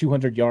went for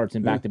 200 yards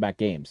in back-to-back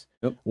games.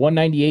 Yep.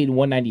 198 and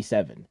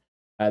 197.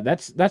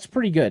 That's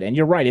pretty good. And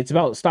you're right. It's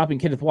about stopping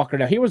Kenneth Walker.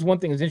 Now, here was one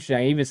thing that's interesting.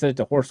 I even said it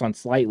to Horse on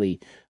Slightly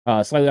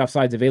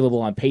Offsides,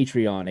 available on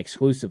Patreon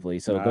exclusively.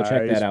 So go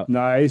check that out.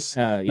 Nice.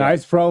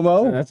 Nice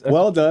promo. That's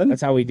well done.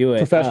 That's how we do it.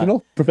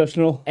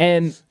 Professional.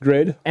 And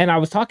grid. And I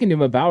was talking to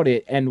him about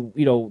it. And,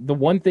 the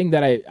one thing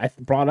that I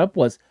brought up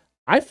was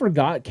I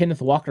forgot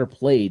Kenneth Walker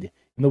played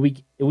in the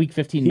week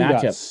 15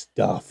 matchup. Got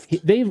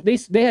stuffed.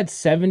 They had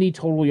 70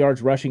 total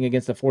yards rushing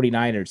against the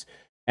 49ers.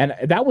 And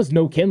that was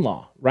no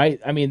Kinlaw, right?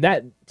 I mean,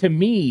 that to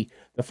me,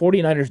 the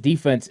 49ers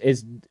defense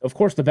is, of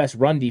course, the best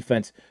run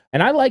defense.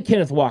 And I like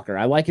Kenneth Walker.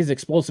 I like his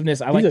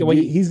explosiveness. I like the way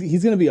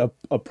he's going to be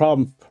a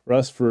problem for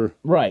us for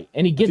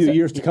and he gets a few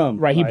years to come.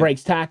 Right, he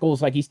breaks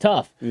tackles like he's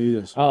tough. He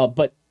is.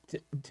 But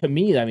to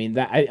me, I mean,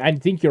 I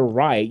think you're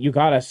right. You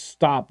got to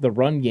stop the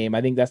run game.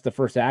 I think that's the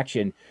first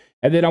action.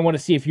 And then I want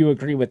to see if you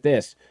agree with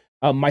this.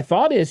 My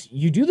thought is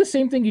you do the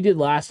same thing you did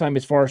last time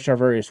as far as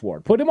Charvarius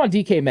Ward. Put him on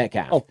DK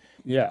Metcalf. Oh,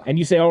 yeah. And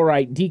you say, all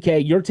right,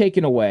 DK, you're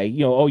taking away.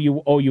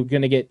 You're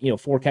going to get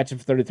 4 catches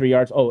for 33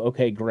 yards. Oh,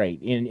 okay,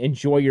 great. And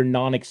enjoy your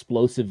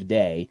non-explosive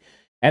day.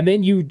 And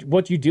then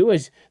what you do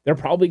is they're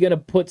probably going to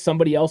put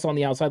somebody else on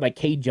the outside like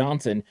Cade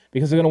Johnson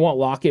because they're going to want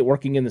Lockett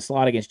working in the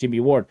slot against Jimmy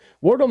Ward.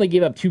 Ward only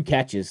gave up 2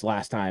 catches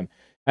last time.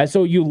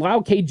 So you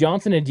allow Cade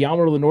Johnson and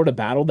Deommodore Lenoir to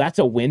battle. That's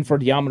a win for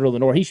Deommodore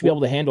Lenoir. He should be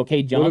able to handle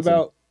Cade Johnson. What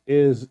about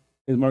is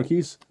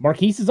Marquise?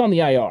 Marquise is on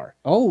the IR.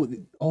 Oh,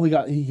 he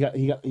got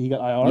IR.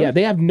 Yeah,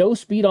 they have no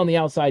speed on the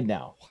outside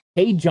now.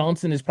 Cade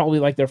Johnson is probably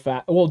like their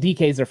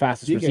DK is their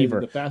fastest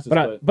receiver.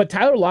 But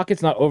Tyler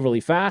Lockett's not overly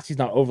fast. He's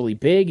not overly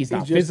big. He's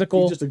not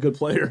physical. He's just a good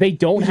player. They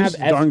don't have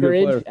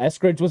Eskridge.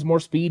 Eskridge was more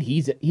speed.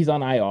 He's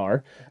on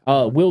IR.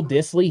 Will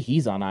Dissly,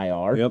 he's on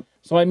IR. Yep.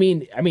 So I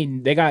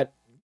mean they got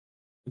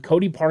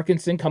Cody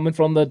Parkinson coming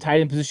from the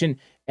tight end position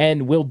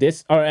and Noah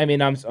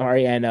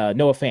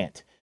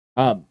Fant.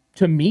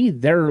 To me,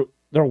 they're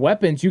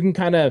weapons. You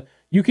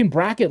can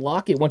bracket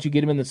Lockett once you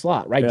get him in the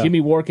slot, right? Yeah.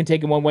 Jimmy Ward can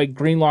take him one way,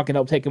 Greenlaw can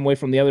help take him away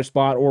from the other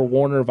spot, or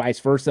Warner, vice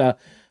versa.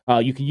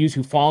 You can use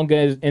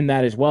Hufanga in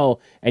that as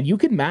well, and you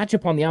can match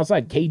up on the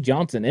outside, Cade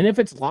Johnson. And if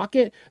it's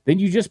Lockett, then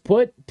you just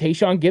put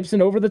Tayshaun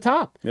Gibson over the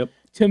top. Yep.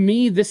 To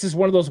me, this is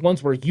one of those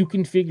ones where you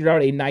can figure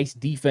out a nice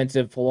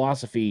defensive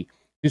philosophy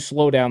to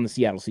slow down the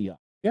Seattle Seahawks.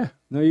 Yeah,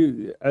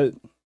 no,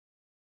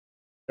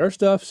 their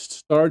stuff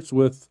starts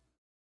with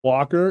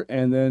Walker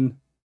and then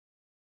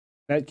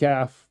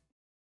Metcalf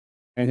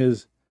and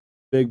his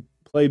big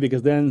play,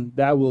 because then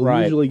that will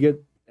usually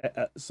get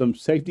some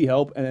safety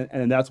help,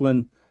 and that's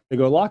when they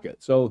go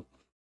Lockett. So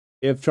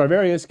if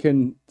Charvarius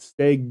can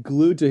stay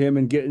glued to him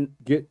and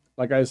get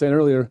like I was saying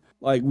earlier,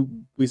 like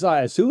we saw,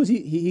 as soon as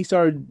he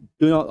started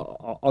doing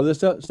all this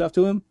stuff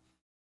to him,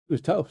 it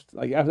was toast.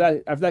 Like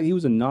after that, he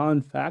was a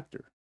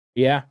non-factor.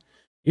 Yeah.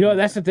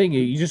 That's the thing.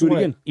 You just Do it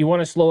want again.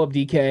 to slow up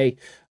DK.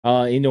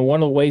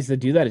 One of the ways to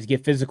do that is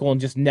get physical and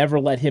just never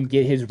let him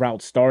get his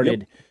route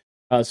started.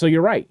 So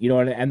you're right.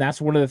 And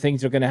that's one of the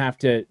things they're going to have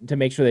to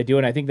make sure they do.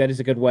 And I think that is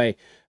a good way.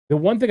 The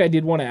one thing I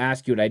did want to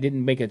ask you, and I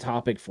didn't make a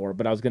topic for,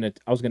 but I was gonna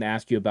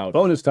ask you about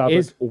Bonus topic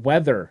is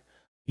weather.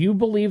 Do you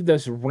believe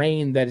this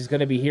rain that is going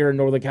to be here in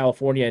Northern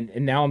California,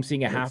 and now I'm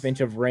seeing a half inch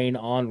of rain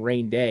on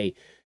rain day,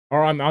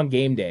 or on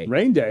game day,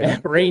 rain day,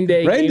 rain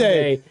day, rain game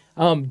day.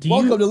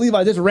 Welcome to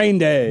Levi's. It's rain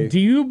day. Do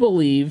you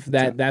believe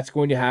that that's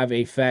going to have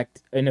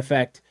an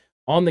effect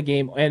on the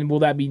game, and will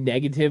that be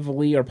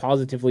negatively or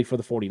positively for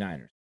the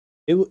 49ers?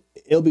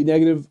 It'll be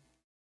negative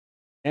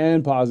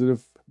and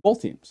positive for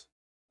both teams.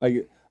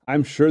 Like,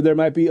 I'm sure there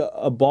might be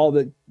a ball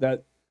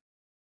that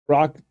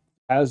Brock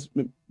has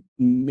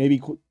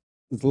maybe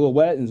it's a little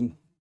wet and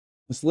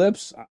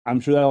slips. I'm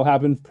sure that'll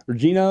happen for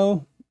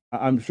Gino.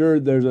 I'm sure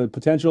there's a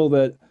potential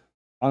that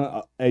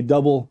on a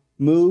double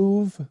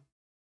move,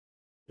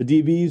 the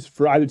DBs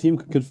for either team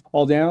could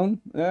fall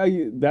down.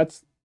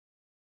 That's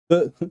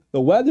the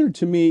weather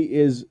to me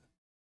is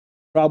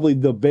probably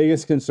the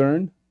biggest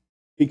concern,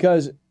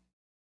 because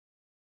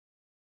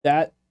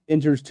that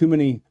enters too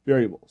many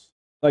variables.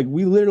 Like,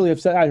 we literally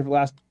have sat out here for the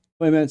last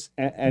 20 minutes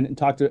and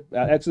talked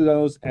about X's and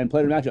O's and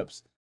played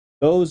matchups.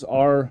 Those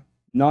are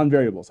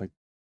non-variables. Like,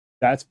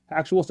 that's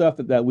actual stuff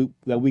that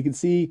we can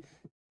see,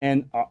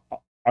 and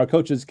our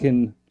coaches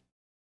can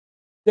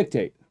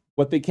dictate.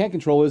 What they can't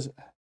control is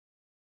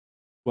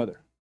weather.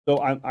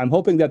 So I'm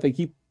hoping that they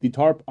keep the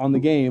tarp on the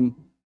game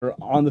or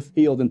on the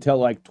field until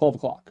like 12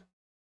 o'clock.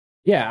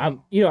 Yeah,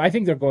 I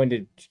think they're going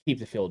to keep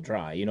the field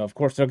dry. Of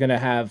course they're going to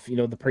have,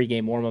 the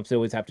pregame warmups. They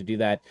always have to do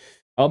that.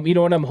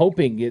 And I'm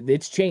hoping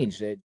it's changed.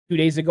 2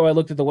 days ago, I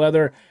looked at the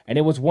weather and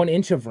it was 1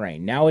 inch of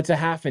rain. Now it's a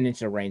half an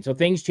inch of rain. So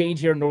things change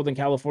here in Northern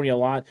California a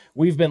lot.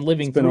 We've been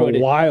living through it.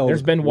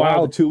 There's been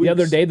wild 2 weeks. The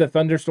other day, the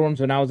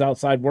thunderstorms when I was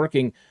outside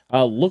working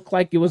looked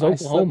like it was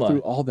Oklahoma. I slept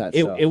through all that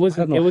stuff. It was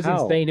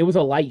insane. It was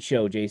a light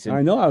show, Jason.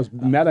 I know. I was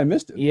mad I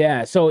missed it.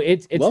 Yeah. So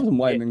it's love some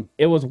lightning.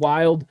 It was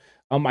wild.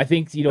 I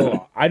think,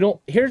 I don't.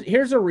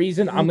 Here's a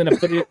reason I'm going to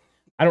put it.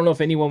 I don't know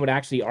if anyone would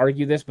actually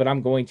argue this, but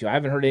I'm going to. I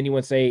haven't heard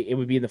anyone say it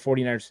would be in the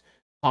 49ers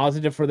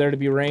positive for there to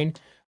be rain.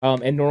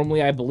 And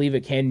normally I believe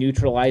it can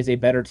neutralize a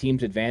better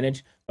team's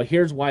advantage. But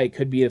here's why it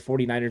could be the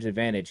 49ers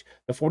advantage.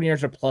 The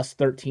 49ers are plus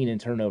 13 in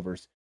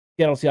turnovers.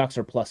 Seattle Seahawks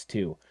are plus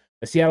 2.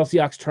 The Seattle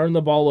Seahawks turn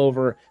the ball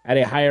over at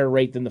a higher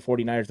rate than the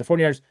 49ers. The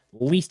 49ers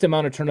least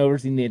amount of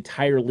turnovers in the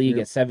entire league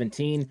at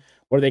 17,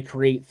 where they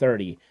create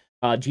 30.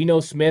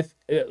 Geno Smith,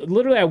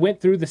 literally I went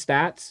through the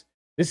stats.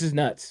 This is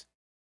nuts.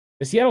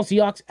 The Seattle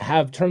Seahawks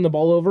have turned the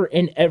ball over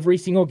in every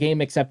single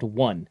game except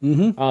one.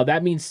 Mm-hmm.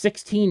 That means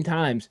 16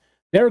 times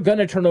they're going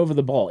to turn over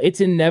the ball.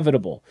 It's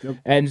inevitable. Yep.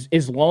 And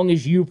as long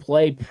as you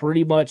play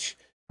pretty much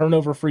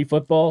turnover-free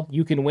football,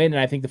 you can win, and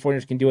I think the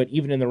 49ers can do it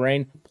even in the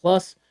rain.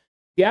 Plus,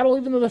 Seattle,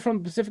 even though they're from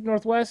the Pacific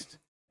Northwest,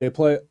 they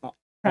play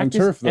on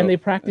turf, though. And they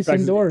practice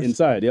indoors.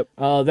 Inside, yep.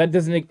 That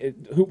doesn't.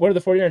 Where are the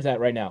 49ers at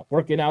right now?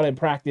 Working out and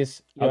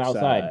practice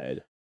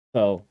outside.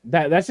 So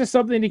that's just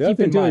something to keep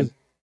in mind.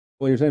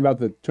 Well, you're saying about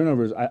the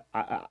turnovers, I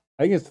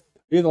think it's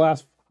in the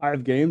last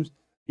 5 games,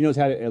 Gino's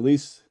had at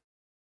least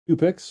 2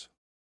 picks.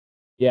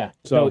 Yeah.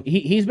 So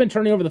he's been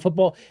turning over the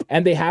football,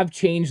 and they have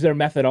changed their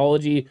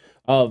methodology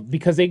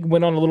because they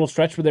went on a little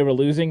stretch where they were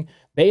losing.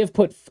 They have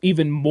put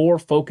even more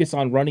focus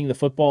on running the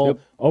football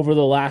over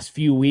the last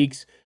few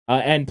weeks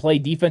and play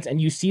defense,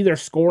 and you see their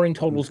scoring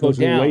totals go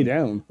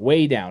down.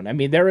 Way down. I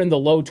mean, they're in the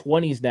low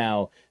 20s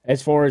now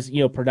as far as,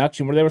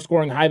 production, where they were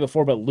scoring high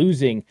before but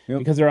losing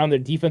because their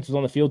defense was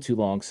on the field too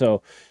long.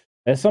 So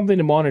that's something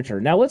to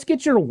monitor. Now let's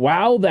get your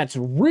wow, that's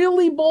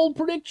really bold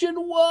prediction.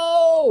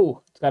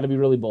 Whoa. It's got to be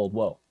really bold.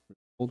 Whoa.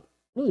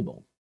 Really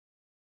bold.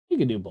 You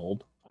can do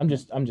bold. I'm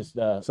just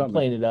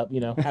playing it up,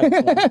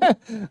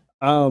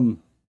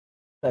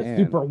 That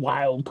super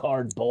wild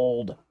card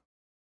bold.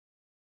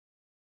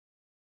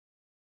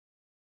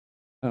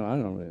 I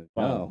don't really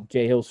know.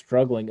 Jay Hill's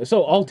struggling.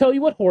 So I'll tell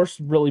you what Horst's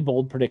really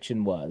bold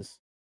prediction was.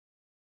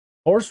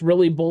 Horst's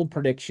really bold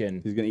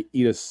prediction. He's going to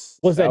eat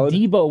was that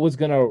Debo was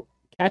going to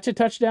catch a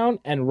touchdown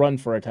and run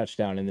for a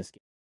touchdown in this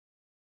game.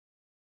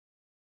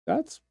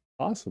 That's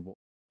possible.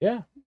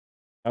 Yeah.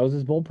 That was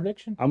his bold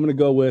prediction. I'm going to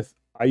go with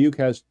Ayuk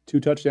has 2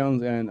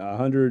 touchdowns and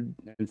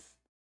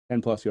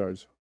 110 plus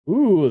yards.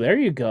 Ooh, there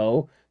you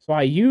go. So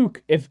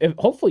Ayuk, if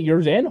hopefully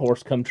yours and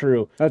Horst come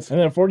true, and then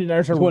the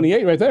 49ers are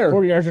 28 right there.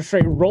 49ers are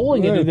straight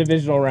rolling into the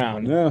divisional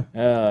round.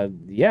 Yeah.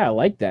 Yeah, I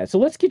like that. So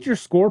let's get your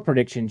score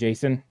prediction,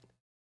 Jason.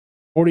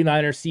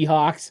 49ers,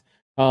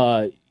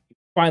 Seahawks.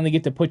 Finally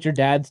get to put your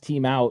dad's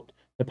team out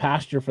to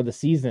pasture for the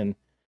season.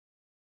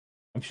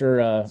 I'm sure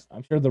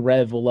the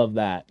Rev will love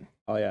that.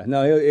 Oh yeah,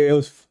 no, it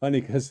was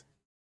funny because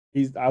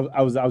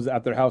I was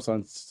at their house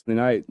on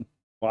Sunday night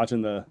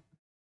watching the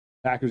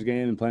Packers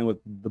game and playing with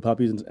the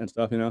puppies and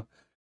stuff,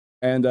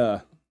 and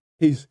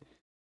he's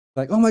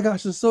like, "Oh my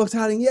gosh, this is so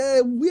exciting!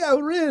 Yeah,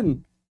 we're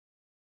in."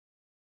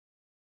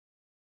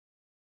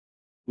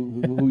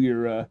 Who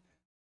your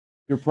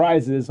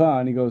prize is, huh?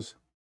 And he goes,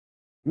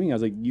 I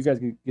was like, you guys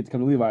get to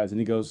come to Levi's. And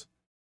he goes,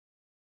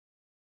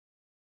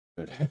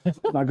 good.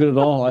 Not good at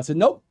all. I said,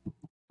 nope.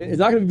 It's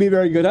not going to be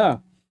very good, huh?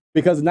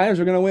 Because the Niners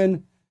are going to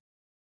win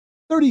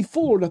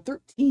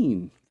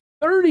 34-13.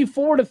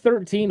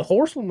 34-13.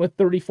 Horseman with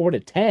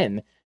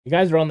 34-10. You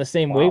guys are on the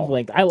same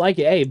wavelength. I like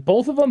it. Hey,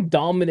 both of them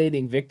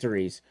dominating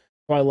victories.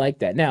 So I like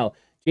that. Now,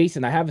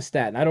 Jason, I have a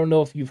stat, and I don't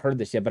know if you've heard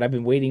this yet, but I've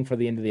been waiting for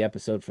the end of the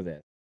episode for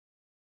this.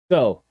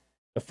 So,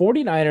 the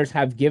 49ers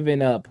have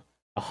given up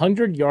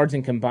 100 yards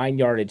in combined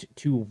yardage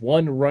to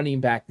one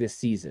running back this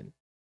season.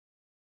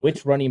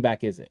 Which running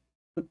back is it?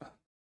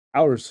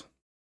 Ours.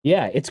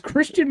 Yeah, it's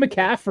Christian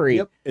McCaffrey.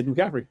 Yep, it's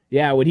McCaffrey.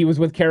 Yeah, when he was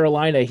with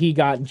Carolina, he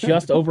got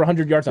just over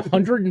 100 yards,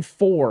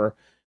 104,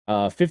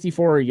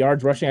 54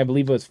 yards rushing. I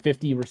believe it was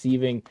 50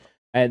 receiving.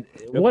 And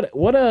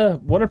what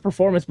a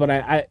performance! But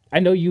I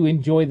know you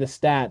enjoy the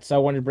stats, so I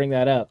wanted to bring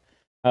that up.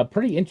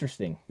 Pretty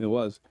interesting. It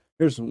was.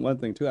 Here's one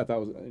thing too. I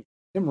thought was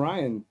Tim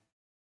Ryan.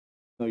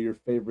 Your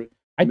favorite.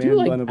 I do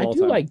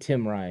like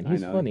Tim Ryan.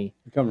 He's funny.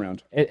 Come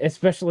around,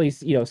 especially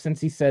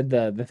since he said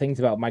the things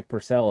about Mike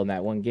Purcell in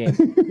that one game.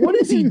 What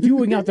is he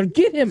doing out there?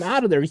 Get him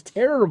out of there! He's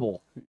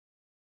terrible.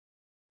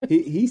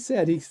 He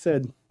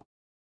said,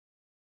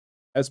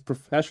 as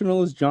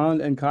professional as John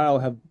and Kyle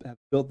have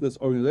built this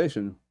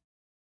organization,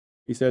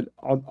 he said,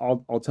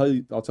 I'll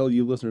tell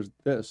you listeners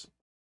this.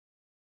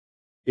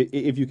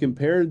 If you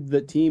compare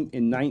the team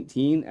in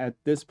 19 at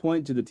this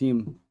point to the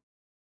team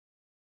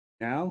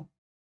now,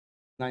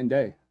 9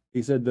 day.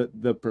 He said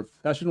that the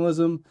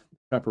professionalism,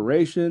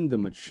 preparation, the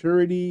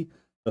maturity,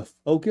 the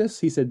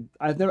focus. He said,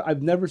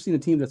 I've never seen a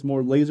team that's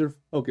more laser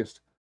focused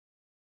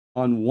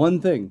on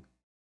one thing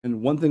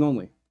and one thing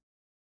only.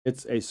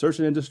 It's a search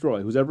and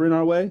destroy. Who's ever in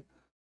our way,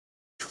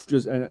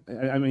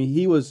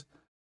 he was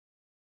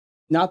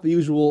not the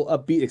usual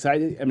upbeat,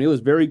 excited. It was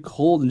very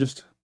cold and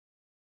just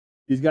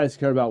these guys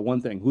care about one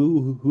thing: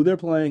 who they're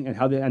playing and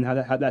how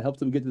that helps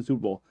them get to the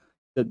Super Bowl.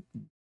 That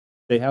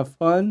they have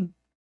fun,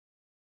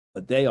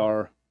 but they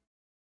are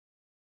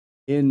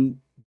in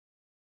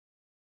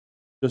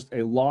just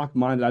a locked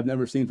mind that I've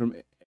never seen from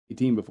a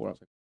team before. I was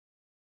like,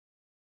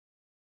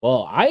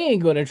 well, I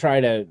ain't gonna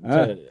try to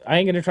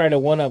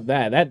one up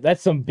that.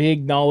 That's some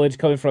big knowledge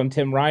coming from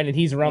Tim Ryan, and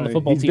he's around the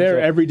football team. He's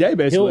there every day,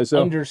 basically. He'll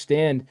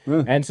understand,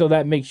 and so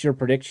that makes your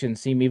predictions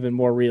seem even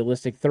more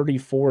realistic.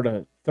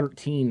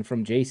 34-13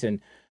 from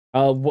Jason.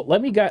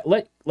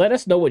 Let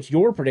us know what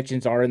your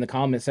predictions are in the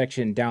comment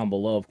section down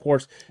below. Of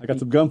course, I got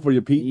some gum for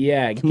you, Pete.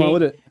 Yeah, come on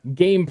with it.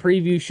 Game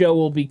preview show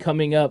will be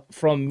coming up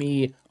from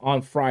me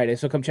on Friday,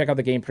 so come check out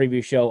the game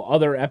preview show.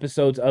 Other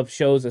episodes of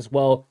shows as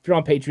well. If you're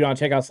on Patreon,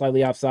 check out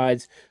Slightly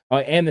Offsides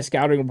and the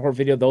Scouting Report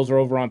video. Those are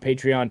over on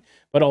Patreon.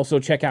 But also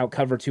check out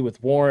Cover 2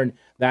 with Warren.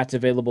 That's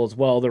available as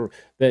well.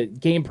 The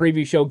game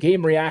preview show,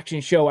 game reaction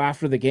show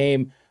after the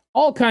game.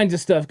 All kinds of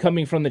stuff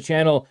coming from the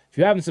channel. If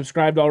you haven't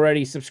subscribed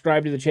already,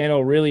 subscribe to the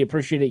channel. Really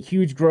appreciate it.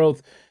 Huge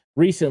growth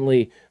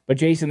recently. But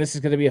Jason, this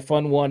is going to be a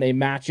fun one. A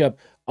matchup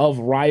of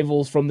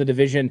rivals from the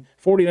division.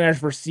 49ers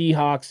versus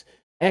Seahawks.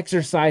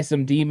 Exercise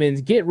some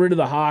demons. Get rid of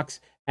the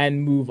Hawks.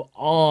 And move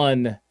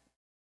on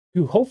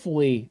to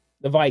hopefully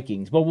the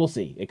Vikings. But we'll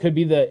see. It could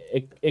be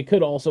it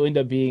could also end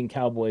up being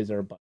Cowboys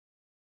or Bucs.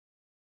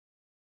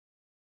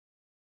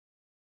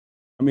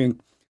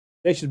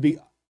 They should be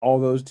all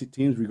those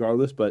teams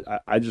regardless, but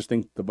I just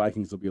think the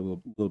Vikings will be a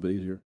little bit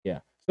easier.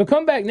 Yeah. So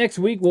come back next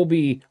week. We'll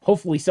be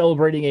hopefully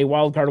celebrating a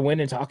wild card win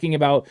and talking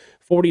about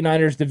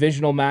 49ers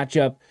divisional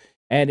matchup,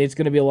 and it's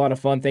going to be a lot of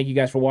fun. Thank you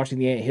guys for watching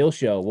the Ant Hill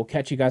Show. We'll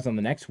catch you guys on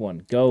the next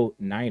one. Go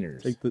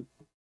Niners. Take the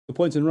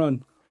points and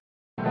run.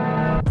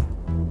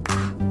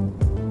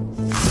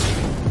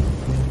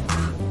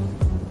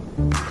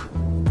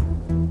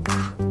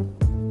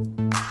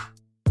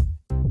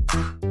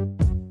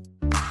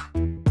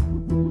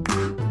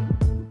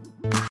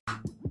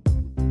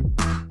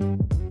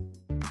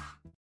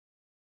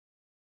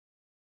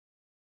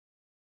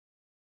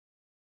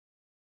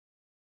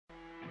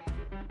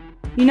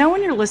 You know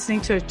when you're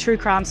listening to a true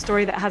crime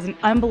story that has an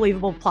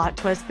unbelievable plot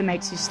twist that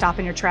makes you stop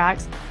in your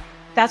tracks?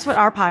 That's what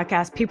our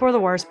podcast, People Are the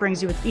Worst,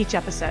 brings you with each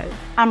episode.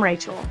 I'm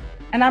Rachel.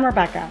 And I'm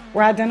Rebecca.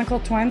 We're identical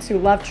twins who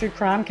love true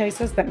crime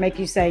cases that make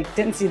you say,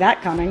 didn't see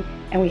that coming,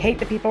 and we hate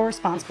the people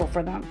responsible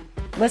for them.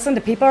 Listen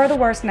to People Are the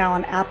Worst now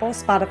on Apple,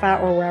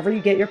 Spotify, or wherever you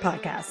get your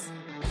podcasts.